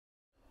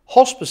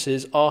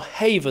Hospices are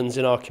havens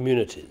in our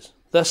communities.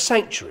 They're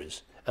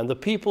sanctuaries, and the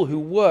people who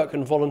work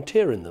and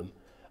volunteer in them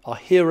are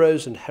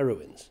heroes and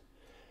heroines.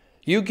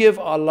 You give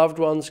our loved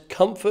ones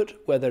comfort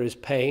where there is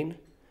pain,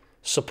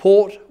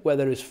 support where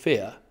there is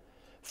fear,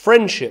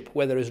 friendship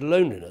where there is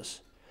loneliness,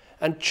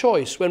 and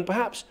choice when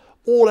perhaps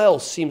all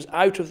else seems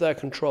out of their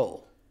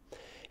control.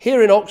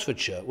 Here in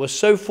Oxfordshire, we're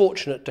so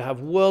fortunate to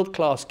have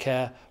world-class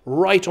care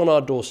right on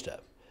our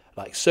doorstep,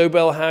 like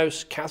Sobel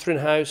House, Catherine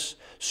House,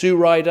 Sue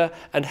Ryder,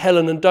 and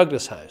Helen and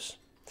Douglas House.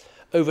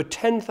 Over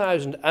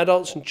 10,000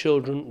 adults and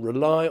children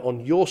rely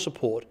on your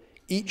support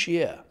each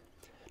year,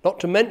 not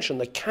to mention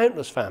the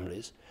countless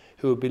families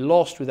who would be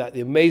lost without the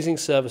amazing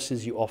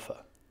services you offer.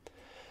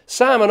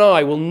 Sam and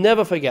I will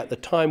never forget the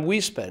time we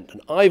spent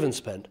and Ivan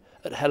spent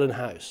at Helen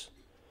House.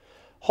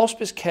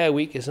 Hospice Care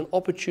Week is an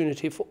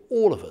opportunity for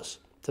all of us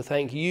to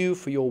thank you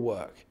for your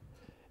work.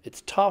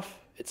 It's tough,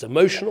 it's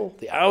emotional,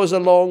 the hours are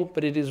long,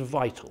 but it is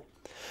vital.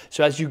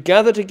 So as you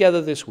gather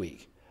together this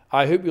week,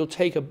 I hope you'll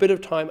take a bit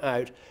of time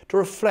out to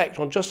reflect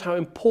on just how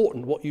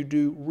important what you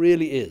do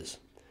really is.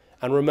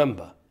 And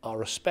remember, our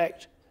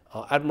respect,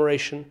 our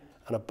admiration,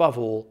 and above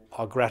all,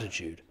 our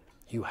gratitude.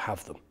 You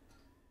have them.